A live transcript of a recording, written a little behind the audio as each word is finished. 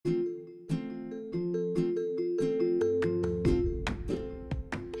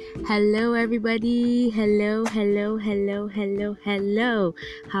Hello, everybody. Hello. How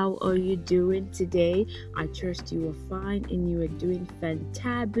are you doing today? I trust you are fine and you are doing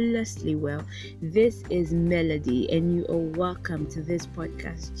fantabulously well. This is Melody, and you are welcome to this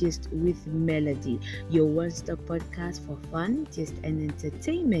podcast, Just with Melody, your one-stop podcast for fun, just and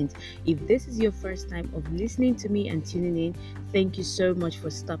entertainment. If this is your first time of listening to me and tuning in, thank you so much for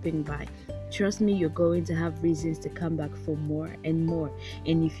stopping by. Trust me, you're going to have reasons to come back for more and more.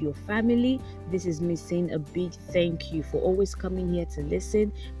 And if you're family, this is me saying a big thank you for always coming here to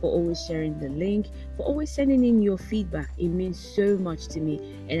listen, for always sharing the link, for always sending in your feedback. It means so much to me,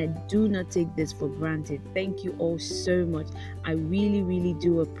 and I do not take this for granted. Thank you all so much. I really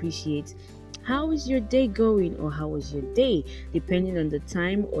do appreciate. How is your day going, or how was your day, depending on the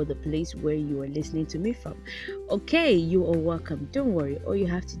time or the place where you are listening to me from? Okay, you are welcome. Don't worry. All you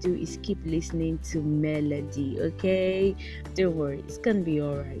have to do is keep listening to Melody, okay? Don't worry. It's going to be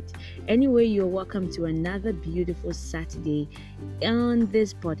all right. Anyway, you're welcome to another beautiful Saturday on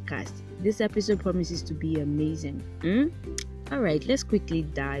this podcast. This episode promises to be amazing. All right, let's quickly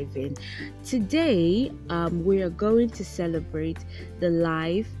dive in. Today, we are going to celebrate the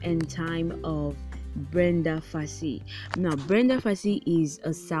life and time of Brenda Fassie. Now, Brenda Fassie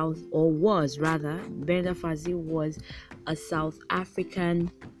Brenda Fassie was a South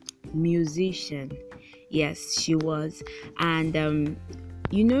African musician. Yes, she was. And,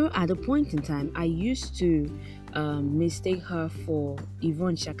 at a point in time, I used to mistake her for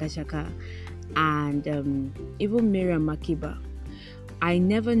Yvonne Shaka Shaka and even Miriam Makeba. I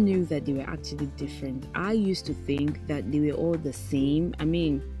never knew that they were actually different. I used to think that they were all the same. I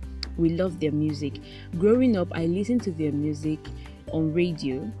mean, we love their music. Growing up, I listened to their music on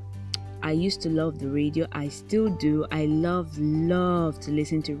radio. I used to love the radio. I still do. I love to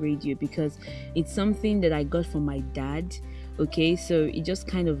listen to radio because it's something that I got from my dad. Okay, so it just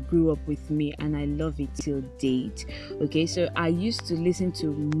kind of grew up with me and I love it till date. Okay, so I used to listen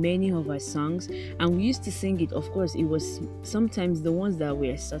to many of her songs and we used to sing it. Of course, it was sometimes the ones that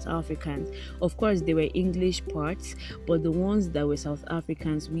were South Africans. Of course, there were English parts, but the ones that were South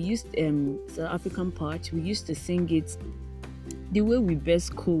Africans, we used South African parts, we used to sing it the way we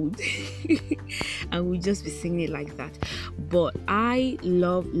best could and we just be singing it like that. But I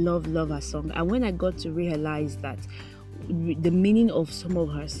love her song, and when I got to realize that the meaning of some of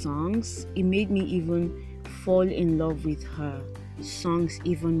her songs, it made me even fall in love with her songs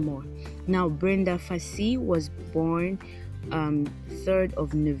even more. Now, Brenda Fassie was born 3rd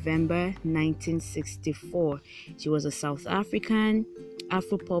of November 1964. She was a South African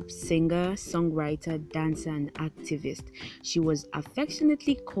Afropop singer, songwriter, dancer, and activist. She was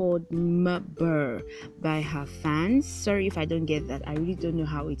affectionately called Mabur by her fans. Sorry if I don't get that. I really don't know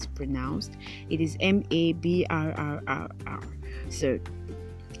how it's pronounced. It is Mabrrr. So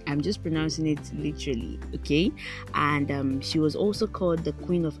I'm just pronouncing it literally, okay? And she was also called the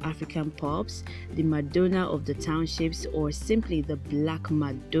Queen of African Pops, the Madonna of the Townships, or simply the Black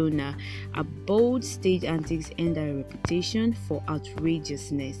Madonna. Her bold stage antics earned her a reputation for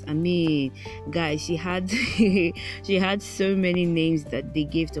outrageousness. I mean, guys, she had she had so many names that they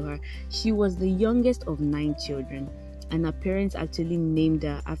gave to her. She was the youngest of 9 children, and her parents actually named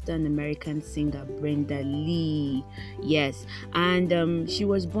her after an American singer, Brenda Lee. Yes, and she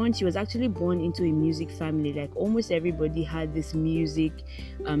was actually born into a music family. Like almost everybody had this music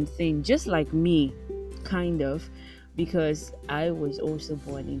thing, just like me, kind of, because I was also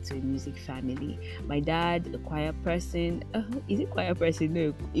born into a music family. My dad, a choir person. Is it choir person?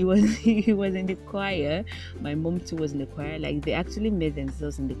 No, he was in the choir. My mom too was in the choir. Like they actually made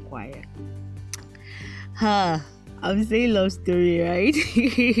themselves in the choir. I'm saying love story, right?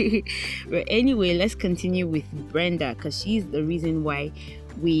 But anyway, let's continue with Brenda because she's the reason why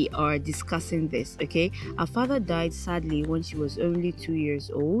we are discussing this, okay? Her father died sadly when she was only 2 years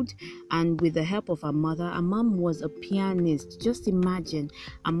old, and with the help of her mother, her mom was a pianist. Just imagine,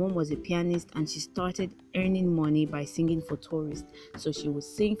 her mom was a pianist and she started earning money by singing for tourists. So she would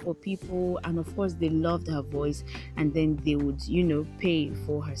sing for people, and of course they loved her voice, and then they would, pay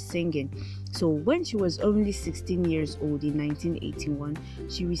for her singing. So when she was only 16 years old in 1981,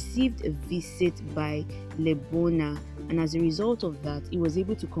 she received a visit by Lebona, and as a result of that, he was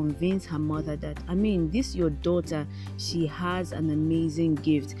able to convince her mother that, this your daughter, she has an amazing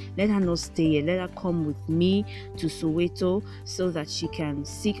gift. Let her not stay here. Let her come with me to Soweto so that she can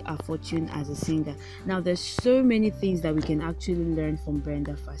seek her fortune as a singer. Now, there's so many things that we can actually learn from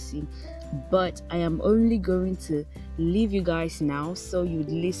Brenda Fassie. but I am only going to leave you guys now so you'd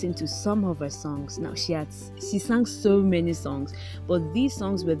listen to some of her songs. Now she sang so many songs, but these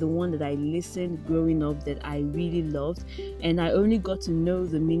songs were the one that I listened growing up that I really loved, and I only got to know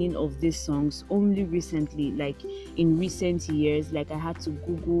the meaning of these songs only recently, like in recent years. Like I had to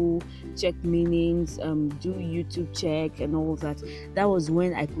Google, check meanings, do YouTube check and all that. That was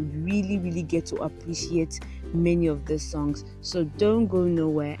when I could really get to appreciate many of the songs. So don't go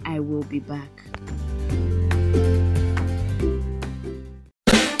nowhere, I will be back.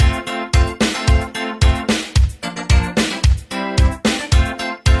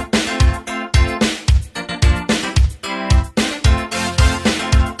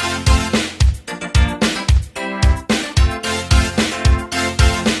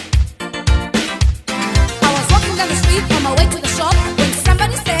 On my way to the shop, when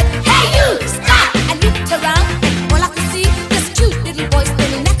somebody said, "Hey you, stop!" I looked around and all I could see this cute little boy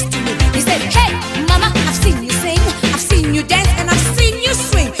standing next to me. He said, "Hey,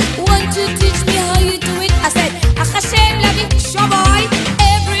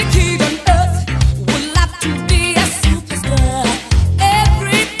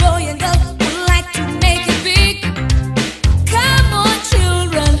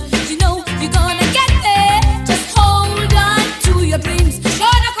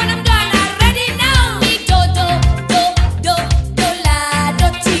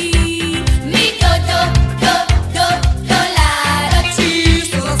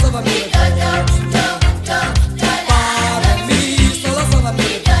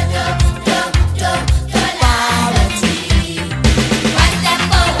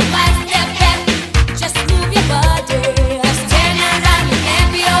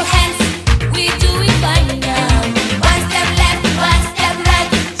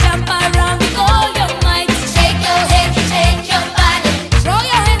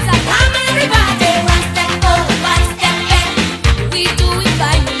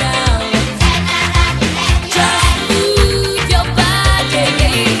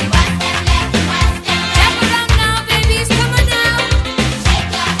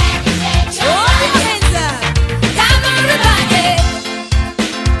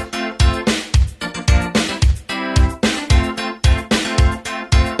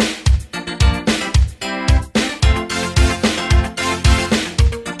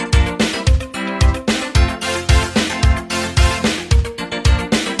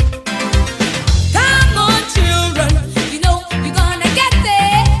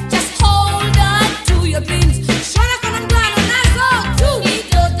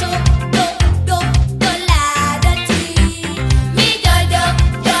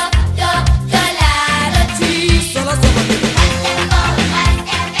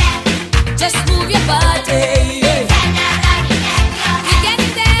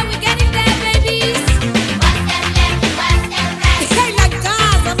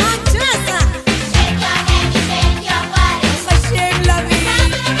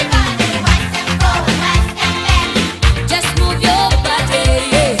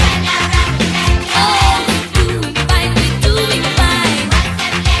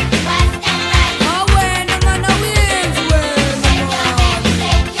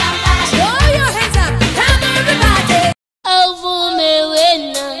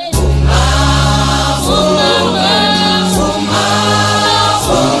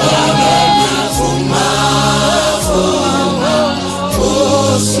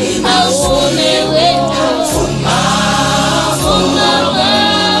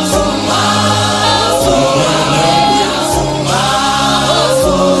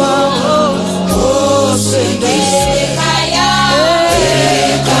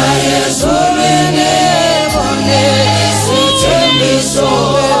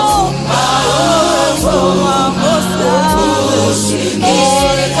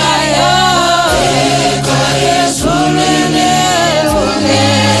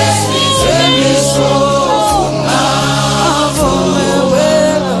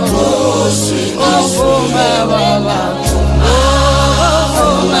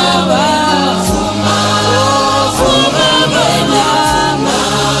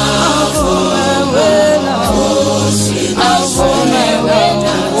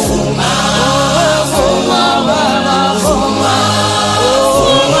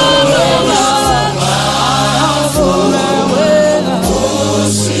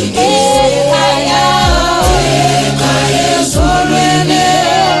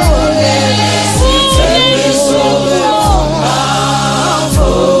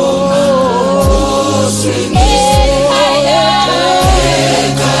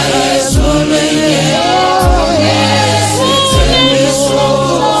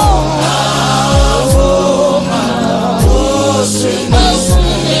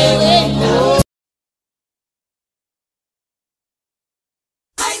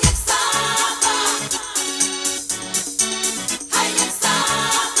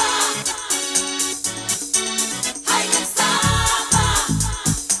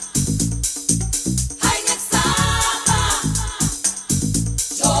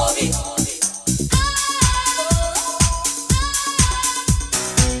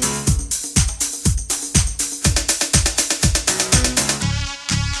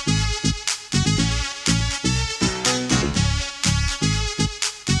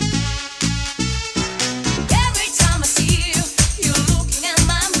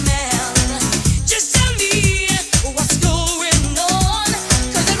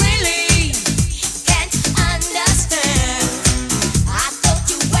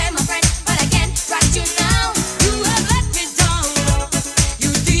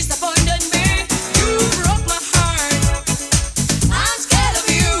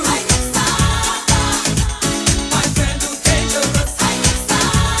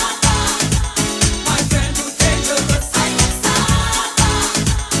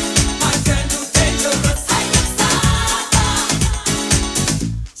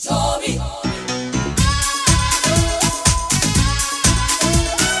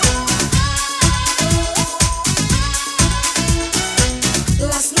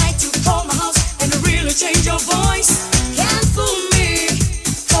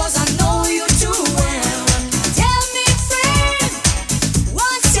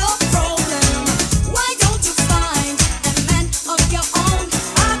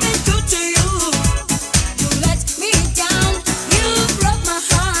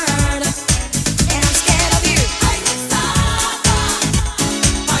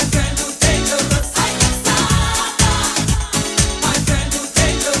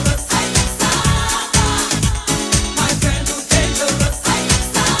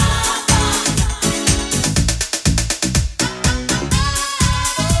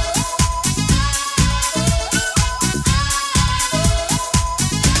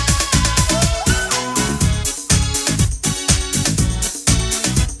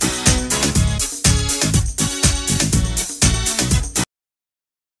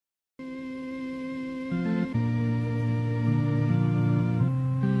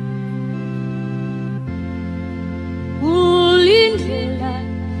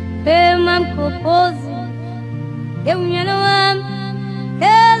 mpopozi Keunyana wam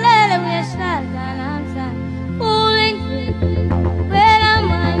Kelele uyashaka namsa Ulingi Wela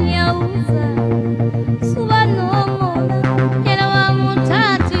manya uza Suba no mola Yena wa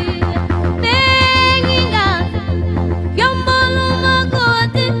mutati Nenginga Yombolo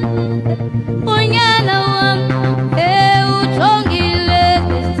magoti Unyana wam Uchongile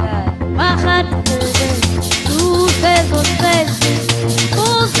visa Mahati Tutezo tresi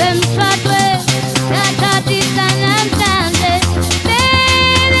Uzem tratwe Natati sanamtande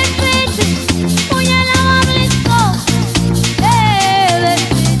Bebe tresi Unyana wam lisko Bebe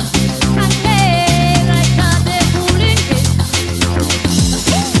tresi Kakera chade kulingi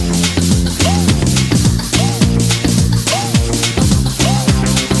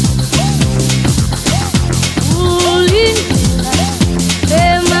Kulingi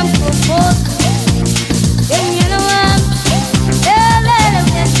Bema mpopozi Keunyana wam Kelele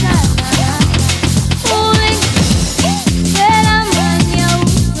uyashaka Ulingi Wela manya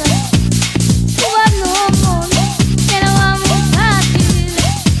uza Suba no mola Yena wa mutati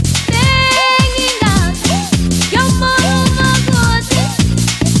Nenginga Yombolo magoti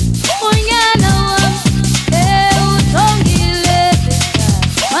Unyana wam Uchongile visa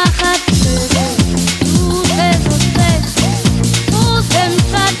Mahati Tutezo tresi Uzem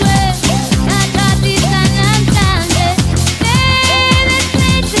tratwe Natati sanamtande Bebe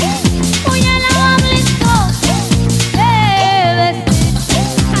tresi Unyana wam lisko Bebe tresi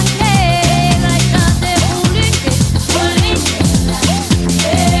Kakera chade kulingi Kulingi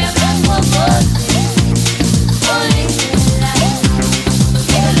Bema mpopozi Kulingi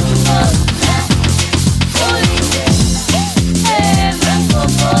Kelumona Kulingi Bema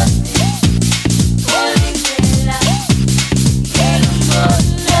mpopozi Kulingi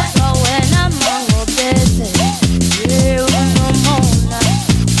Kelumona Kawena mango pese Unomona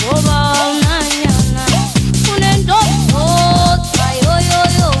Woba unanyana Unendopota Yo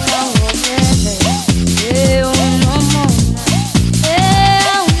mango pese Unomona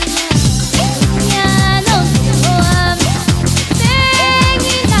Unyana usiwam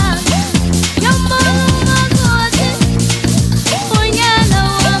Nenginga Yombolo magoti Unyana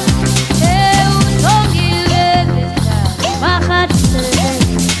wam Uchongile visa Mahati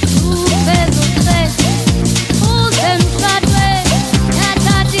Tutezo tresi Uzem tratwe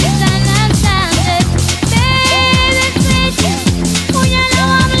Natati sanamtande Bebe tresi Unyana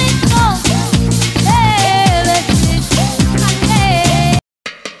wam lisko Bebe tresi Kakera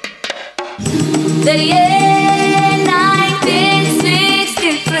The year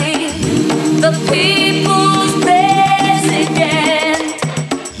 1963, the people's president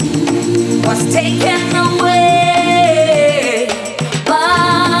was taken away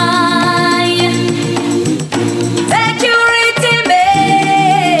by security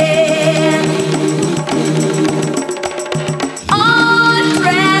men, all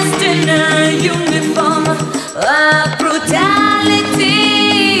dressed in a uniform of brutality.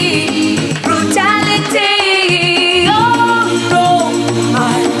 Oh no,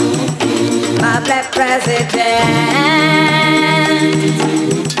 my black president.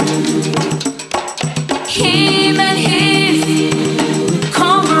 Him and his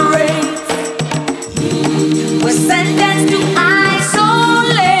comrades were sentenced to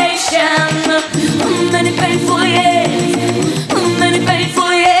isolation. Many painful years, many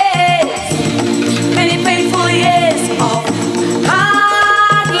painful years, many painful years of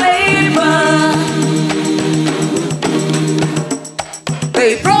hard labor.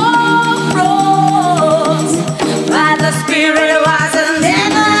 They broke roads by the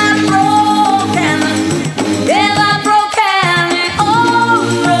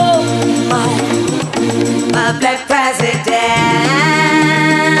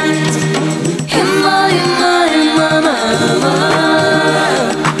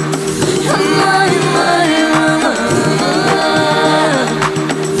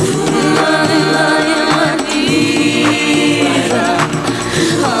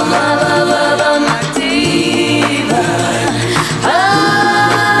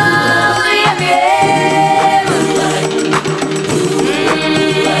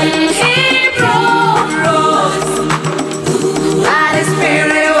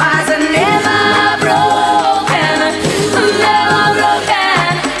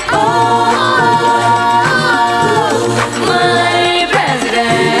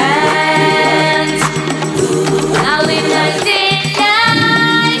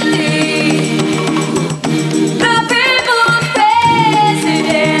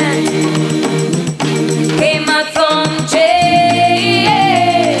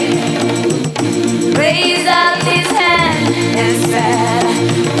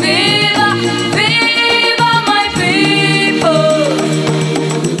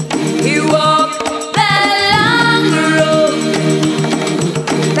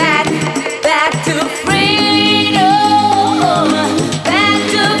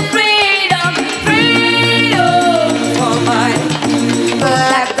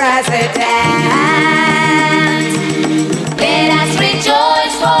Let us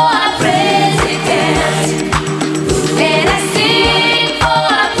rejoice for our president. Let us sing for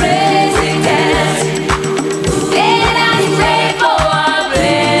our president. Let us pray for our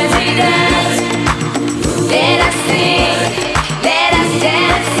president. Let us sing, let us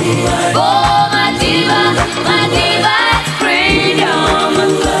dance for my diva's freedom.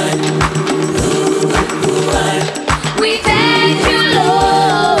 We thank you,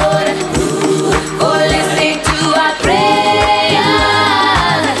 Lord, for listening to our prayers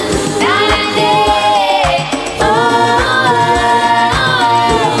night and day. Oh,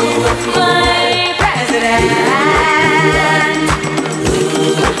 my president.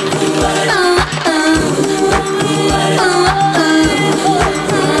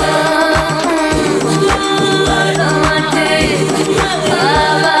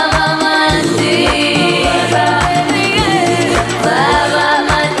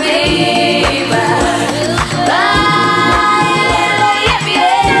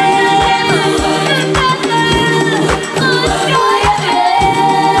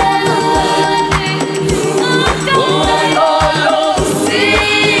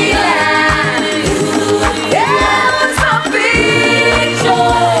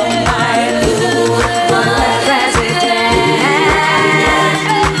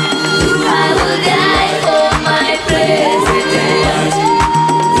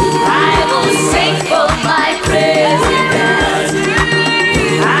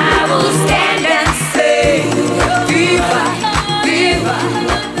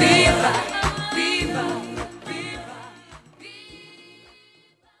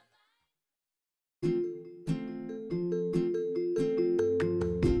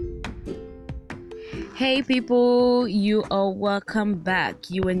 Hey people, you are welcome back.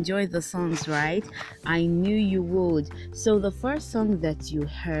 You enjoyed the songs, right? I knew you would. So the first song that you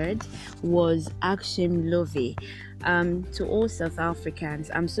heard was Akshem Love. To all South Africans,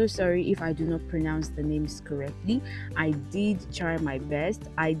 I'm so sorry if I do not pronounce the names correctly. I did try my best.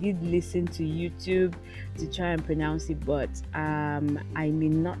 I did listen to YouTube to try and pronounce it, but I may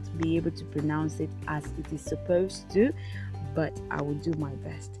not be able to pronounce it as it is supposed to, but I will do my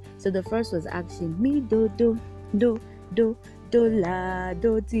best. So the first was actually me do do do do do la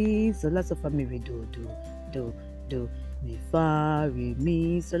do ti. So lots of family do do do do me fa re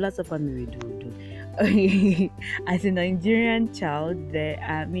mi. So lots of family do do. As a Nigerian child,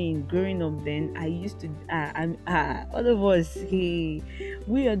 growing up then, I used to all of us, hey,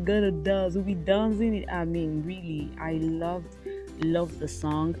 we are gonna dance. We'll be dancing it. Really, I loved the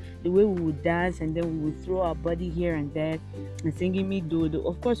song, the way we would dance, and then we would throw our body here and there and singing me do do.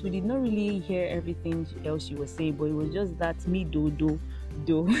 Of course, we did not really hear everything else you were saying, but it was just that me do do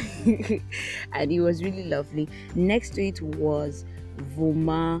do and it was really lovely. Next to it was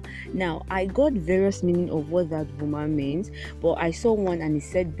Vuma. Now I got various meaning of what that Vuma means, but I saw one and it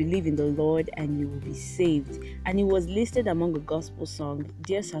said believe in the Lord and you will be saved, and it was listed among a gospel song.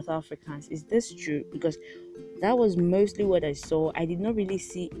 Dear South Africans, is this true? Because that was mostly what I saw. I did not really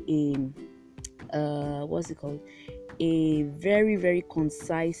see a very, very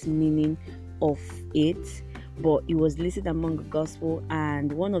concise meaning of it, but it was listed among the gospel,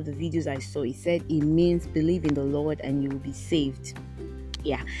 and one of the videos I saw, it said it means believe in the Lord and you will be saved.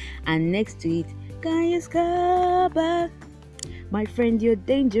 Yeah. And next to it, Kaya Skaba, my friend, you're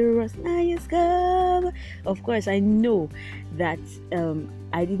dangerous. Of course, I know that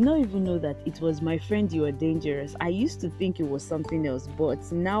I did not even know that it was my friend, you are dangerous. I used to think it was something else, but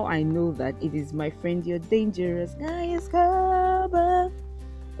now I know that it is my friend, you're dangerous.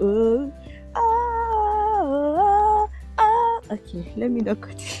 Okay, let me not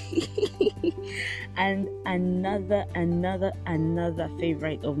continue. And another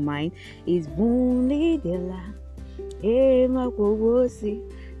favorite of mine is Vunli de la.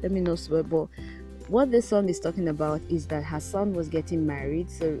 Let me not swear, but what this song is talking about is that her son was getting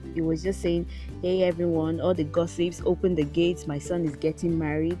married. So it was just saying, hey everyone, all the gossips, open the gates, my son is getting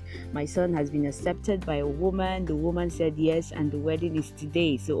married, my son has been accepted by a woman, the woman said yes, and the wedding is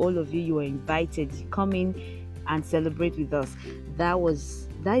today, so all of you are invited, come in and celebrate with us. That is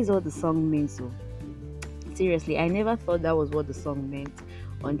what the song means. So seriously, I never thought that was what the song meant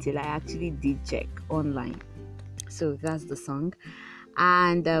until I actually did check online. So that's the song.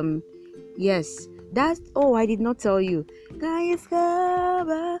 And yes, I did not tell you.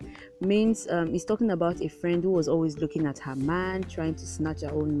 Means it's talking about a friend who was always looking at her man, trying to snatch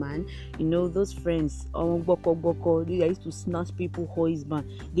her own man. You know those friends, they used to snatch people husband.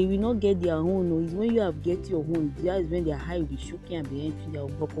 They will not get their own. No, it's when you have get your own. That is when their high will be shooking and be entering their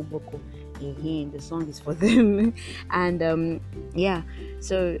boko. the song is for them. And yeah,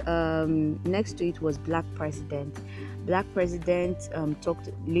 so next to it was Black President. Black President talked,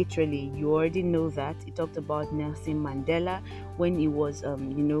 literally, you already know that it talked about Nelson Mandela when he was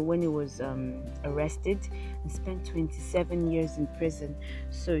arrested and spent 27 years in prison.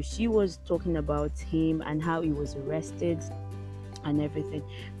 So she was talking about him and how he was arrested and everything.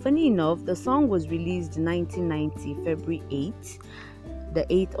 Funny enough, the song was released in 1990, February 8th, the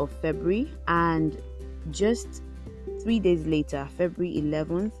 8th of February, and just 3 days later, February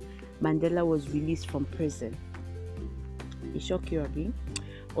 11th, Mandela was released from prison. It shocked you, Abi?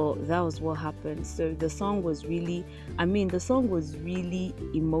 Or that was what happened. So the song was really,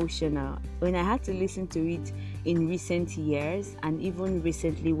 emotional. When I had to listen to it in recent years, and even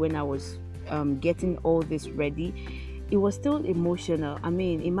recently when I was getting all this ready, it was still emotional.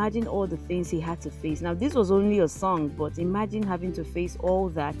 Imagine all the things he had to face. Now, this was only a song, but imagine having to face all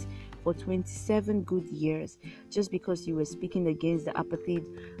that for 27 good years just because you were speaking against the apartheid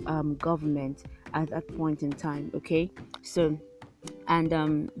government at that point in time. Okay, so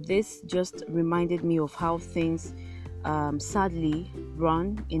and this just reminded me of how things sadly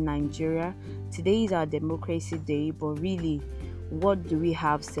run in Nigeria. Today is our Democracy Day, but really, what do we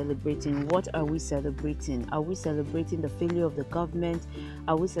have celebrating? What are we celebrating? Are we celebrating the failure of the government?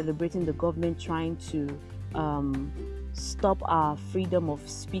 Are we celebrating the government trying to stop our freedom of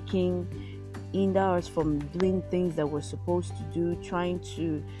speaking, hinder us from doing things that we're supposed to do, trying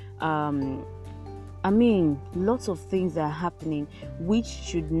to lots of things are happening which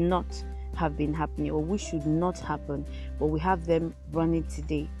should not have been happening or which should not happen, but we have them running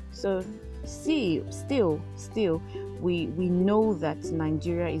today. So still we know that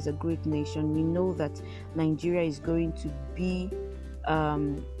Nigeria is a great nation. We know that Nigeria is going to be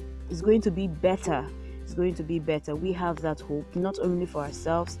better. It's going to be better. We have that hope, not only for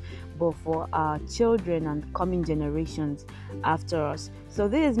ourselves but for our children and coming generations after us. So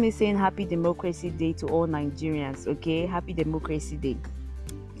this is me saying Happy Democracy Day to all Nigerians. Okay, Happy Democracy Day.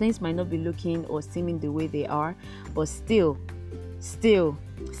 Things might not be looking or seeming the way they are, but still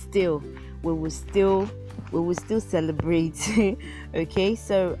we will still celebrate. Okay,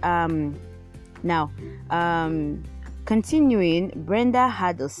 so now continuing, Brenda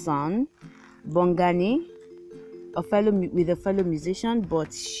had a son, Bongani, with a fellow musician,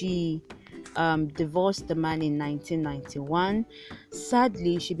 but she divorced the man in 1991.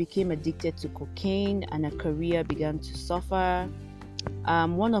 Sadly, she became addicted to cocaine and her career began to suffer.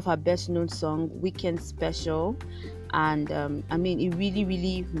 One of her best known songs, Weekend Special, and it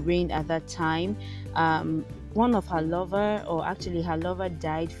really reigned at that time. One of her lover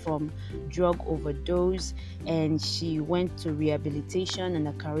died from drug overdose, and she went to rehabilitation and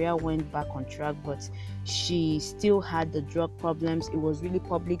her career went back on track, but she still had the drug problems. It was really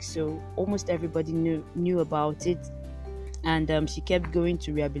public, so almost everybody knew about it, and she kept going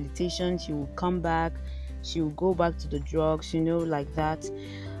to rehabilitation. She would come back, she would go back to the drugs, like that.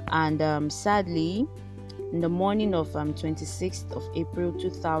 And sadly, in the morning of 26th of April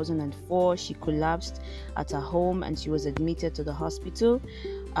 2004, she collapsed at her home and she was admitted to the hospital.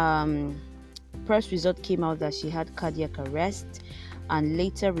 First result came out that she had cardiac arrest, and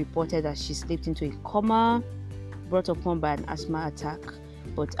later reported that she slipped into a coma brought upon by an asthma attack.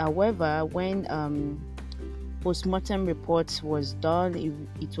 But however, when postmortem reports was done,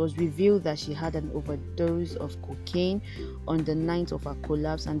 it was revealed that she had an overdose of cocaine on the night of her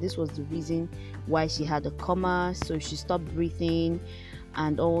collapse, and this was the reason why she had a coma. So she stopped breathing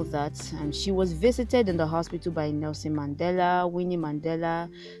and all that, and she was visited in the hospital by Nelson Mandela, Winnie Mandela,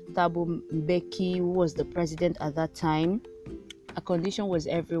 Thabo Mbeki, who was the president at that time. Her condition was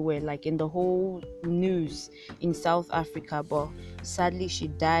everywhere, like in the whole news in South Africa, but sadly she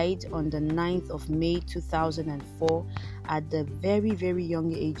died on the 9th of May 2004 at the very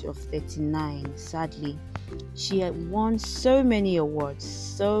young age of 39. Sadly, she had won so many awards,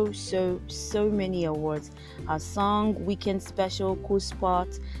 so many awards. Her song Weekend Special, Cool Spot,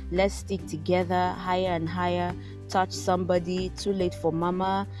 Let's Stick Together, Higher and Higher, Touch Somebody, Too Late for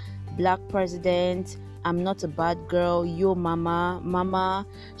Mama, Black President, I'm Not a Bad Girl, Yo Mama.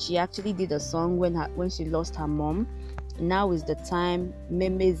 She actually did a song when she lost her mom. Now is the Time,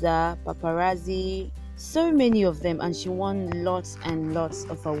 Memeza, Paparazzi, so many of them, and she won lots and lots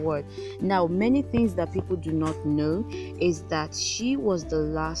of awards. Now, many things that people do not know is that she was the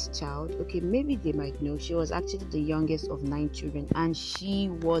last child. Okay, maybe they might know she was actually the youngest of 9 children, and she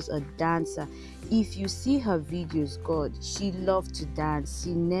was a dancer. If you see her videos, God, she loved to dance.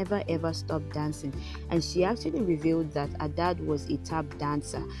 She never ever stopped dancing, and she actually revealed that her dad was a tap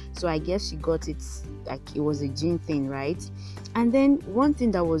dancer, so I guess she got it like it was a gene thing, right? And then one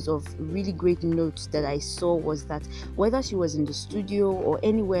thing that was of really great note that I saw was that whether she was in the studio or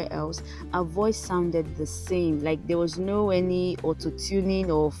anywhere else, her voice sounded the same. Like there was no any auto-tuning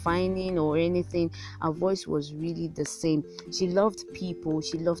or fining or anything. Her voice was really the same. She loved people.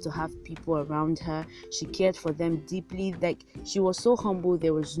 She loved to have people around her. She cared for them deeply. Like she was so humble.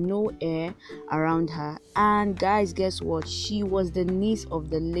 There was no air around her. And guys, guess what? She was the niece of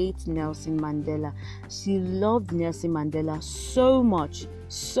the late Nelson Mandela. She loved Nelson Mandela so much.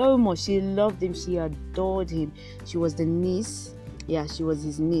 She loved him. She adored him. She was the niece. Yeah, she was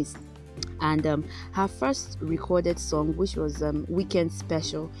his niece. And her first recorded song, which was Weekend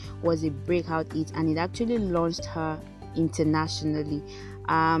Special, was a breakout hit, and it actually launched her internationally.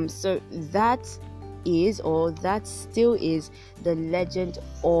 So that still is the legend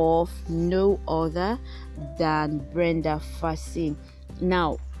of no other than Brenda Fassie.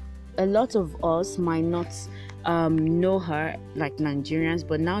 Now, a lot of us might not know her like Nigerians,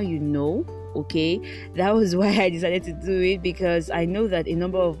 but now you know. Okay, that was why I decided to do it, because I know that a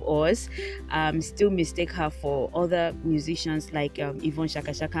number of us still mistake her for other musicians like Yvonne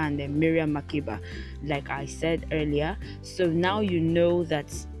Shaka Shaka and then Miriam Makeba, like I said earlier. So now you know that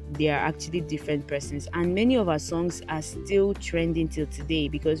they are actually different persons, and many of our songs are still trending till today,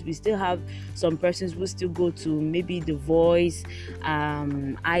 because we still have some persons who still go to maybe The Voice,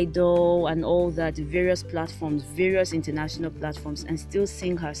 Idol and all that, various platforms, various international platforms, and still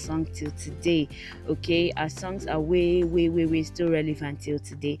sing her song till today. Okay, our songs are way still relevant till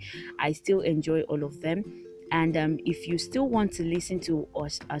today. I still enjoy all of them. And if you still want to listen to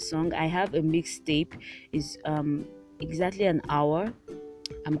a song, I have a mixtape. Is exactly an hour.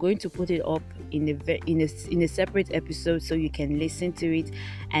 I'm going to put it up in a separate episode so you can listen to it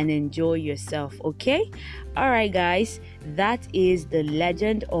and enjoy yourself. Okay, all right guys, that is the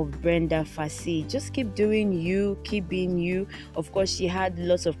legend of Brenda Fassie. Just keep doing you, keep being you. Of course, she had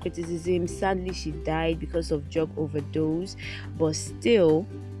lots of criticism. Sadly, she died because of drug overdose, but still,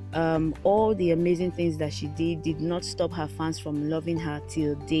 all the amazing things that she did not stop her fans from loving her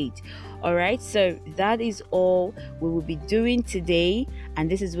till date. All right, so that is all we will be doing today, and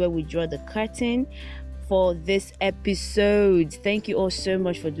this is where we draw the curtain for this episode. Thank you all so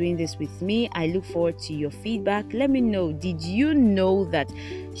much for doing this with me. I look forward to your feedback. Let me know, did you know that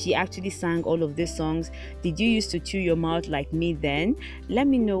she actually sang all of these songs? Did you used to chew your mouth like me then? Let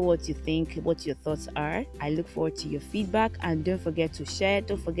me know what you think, what your thoughts are. I look forward to your feedback, and don't forget to share.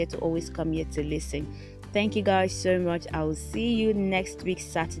 Don't forget to always come here to listen. Thank you guys so much. I will see you next week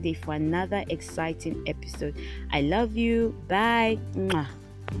Saturday for another exciting episode. I love you. Bye. Mwah.